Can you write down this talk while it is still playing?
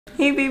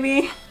Hey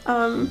baby,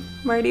 I'm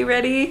already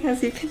ready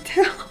as you can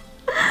tell,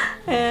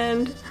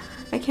 and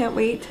I can't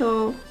wait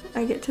till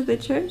I get to the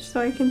church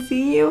so I can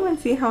see you and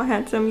see how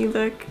handsome you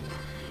look.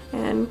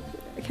 And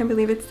I can't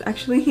believe it's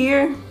actually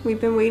here. We've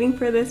been waiting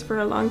for this for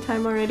a long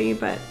time already,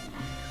 but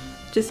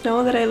just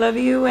know that I love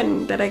you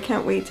and that I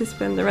can't wait to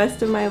spend the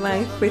rest of my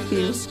life with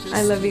you.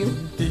 I love you.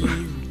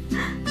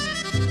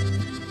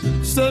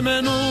 Se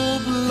me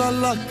nubla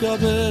la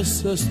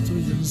cabeza,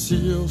 estoy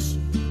ansioso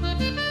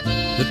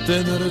de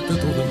tenerte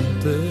toda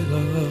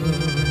entera.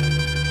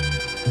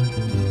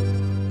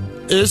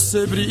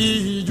 Ese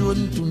brillo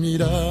en tu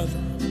mirada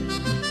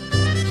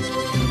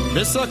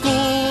me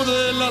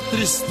sacude la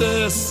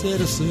tristeza,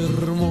 eres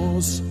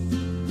hermosa,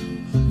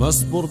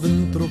 más por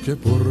dentro que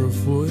por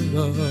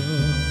fuera.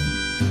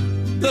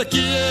 Te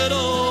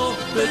quiero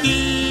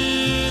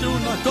pedir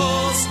una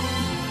cosa,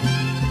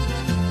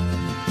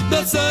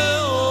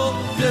 deseo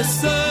que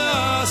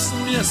seas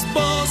mi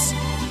esposa,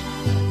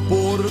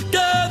 porque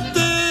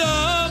te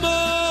amo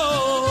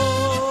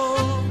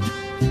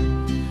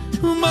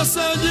más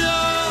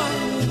allá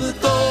de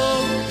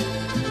todo,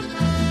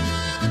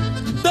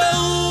 de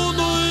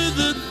uno y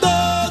de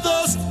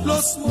todos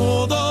los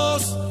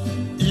modos,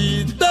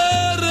 y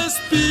te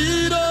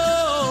respiro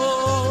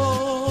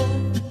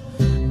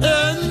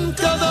en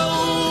cada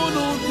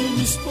uno de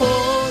mis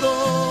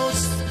poros,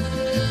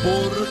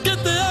 porque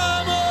te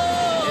amo.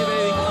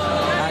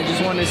 I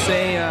just want to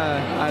say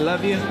I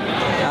love you.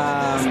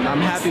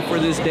 I'm happy for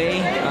this day.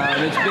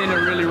 It's been a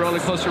really roller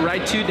coaster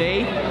ride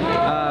today,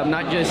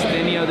 not just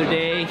any other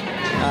day.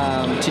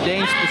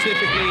 Today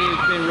specifically,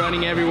 it's been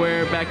running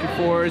everywhere, back and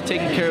forth,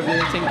 taking care of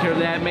this, taking care of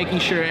that, making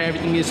sure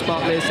everything is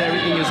spotless,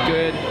 everything is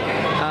good.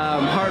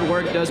 Hard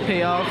work does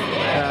pay off.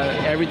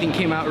 Everything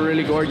came out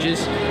really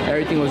gorgeous.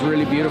 Everything was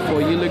really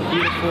beautiful. You look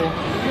beautiful.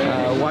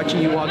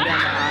 Watching you walk down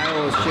the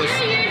aisle was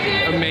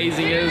just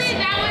amazing.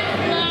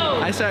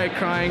 I started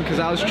crying because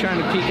I was trying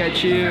to peek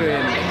at you,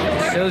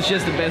 and it was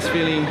just the best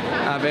feeling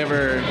I've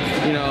ever,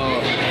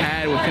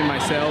 had within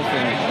myself.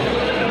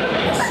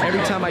 And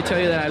every time I tell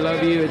you that I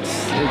love you,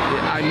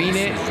 I mean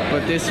it.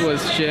 But this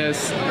was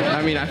just,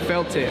 I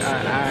felt it.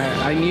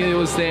 I knew it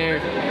was there,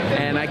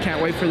 and I can't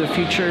wait for the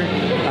future.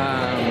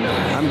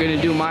 I'm going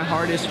to do my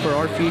hardest for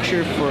our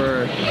future,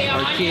 for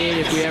our kid,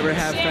 if we ever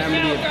have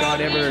family, if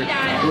God ever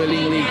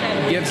willingly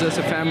gives us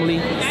a family.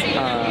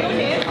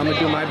 I'm going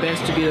to do my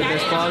best to be the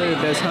best father,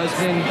 the best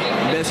husband,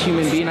 the best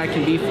human being I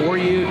can be for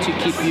you, to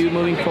keep you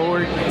moving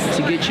forward,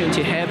 to get you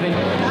into heaven,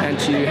 and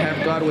to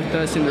have God with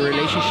us in the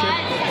relationship.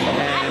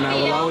 And I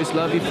will always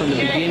love you from the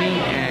beginning.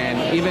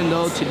 And even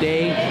though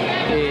today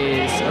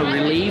is a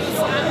relief,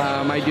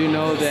 I do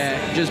know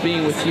that just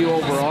being with you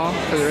overall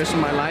for the rest of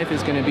my life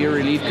is going to be a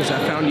relief, because I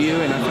found you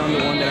and I found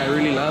the one that I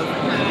really love.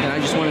 And I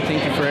just want to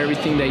thank you for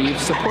everything that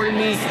you've supported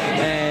me,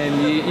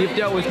 and you've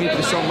dealt with me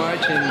through so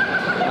much,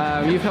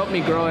 and you've helped me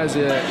grow as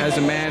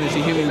a man, as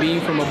a human being,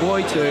 from a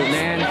boy to a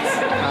man.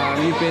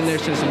 You've been there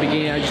since the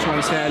beginning. I just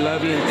want to say I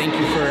love you and thank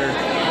you for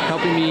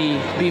helping me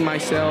be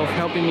myself,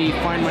 helping me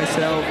find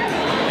myself,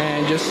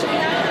 and just,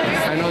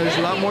 I know there's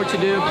a lot more to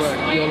do,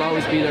 but you'll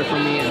always be there for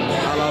me, and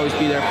I'll always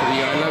be there for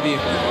you. I love you.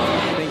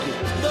 Thank you.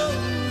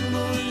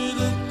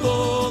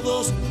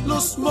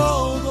 Los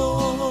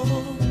modos